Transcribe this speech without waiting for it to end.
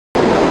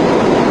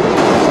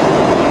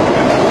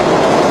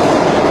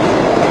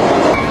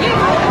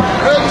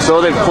So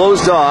they've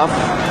closed off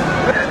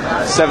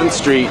 7th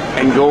Street,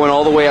 and going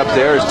all the way up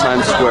there is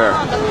Times Square.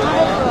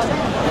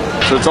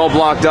 So it's all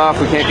blocked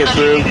off. We can't get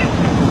through.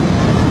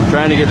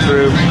 Trying to get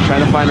through.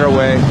 Trying to find our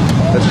way.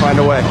 Let's find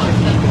a way.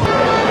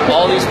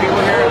 All these people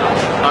here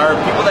are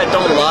people that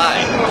don't lie,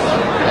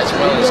 as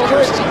well as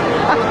Kirsty.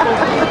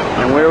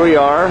 And where we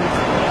are,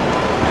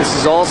 this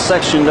is all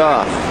sectioned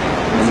off.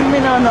 Zoom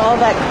in on all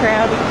that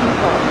crowd of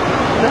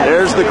people.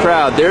 There's the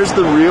crowd. There's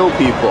the real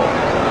people.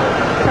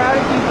 Crowd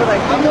of people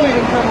that couldn't even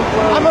come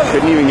close.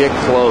 Couldn't even get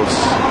close.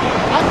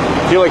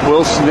 I feel like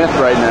Will Smith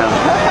right now.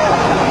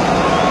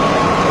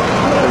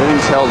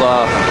 Everything's held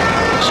off.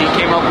 She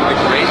came up with a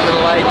great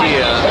little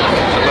idea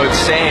about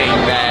saying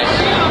that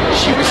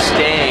she was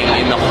staying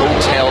in the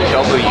Hotel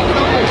W,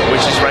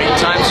 which is right in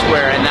Times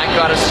Square, and that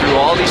got us through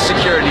all these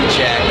security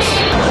checks.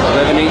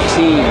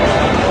 11:18.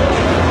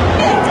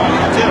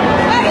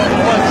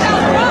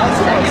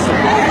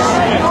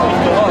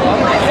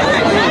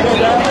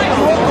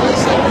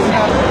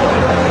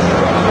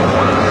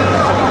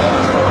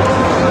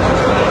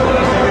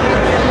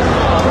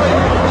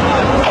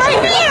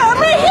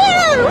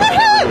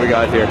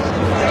 Here.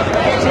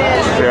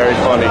 It's very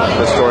funny.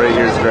 The story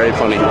here is very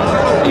funny.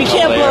 We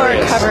can't blow our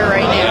cover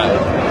right now.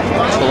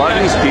 A lot of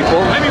these people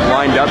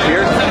lined up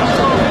here,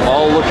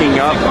 all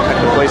looking up at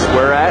the place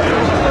we're at.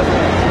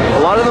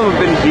 A lot of them have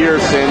been here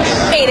since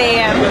 8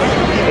 a.m.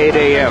 8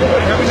 a.m.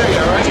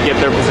 to get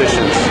their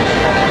positions.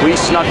 We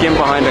snuck in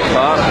behind a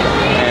cop,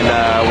 and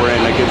we're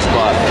in a good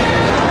spot.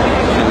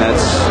 And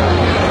that's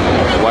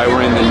why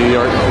we're in the New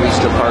York Police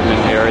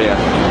Department area.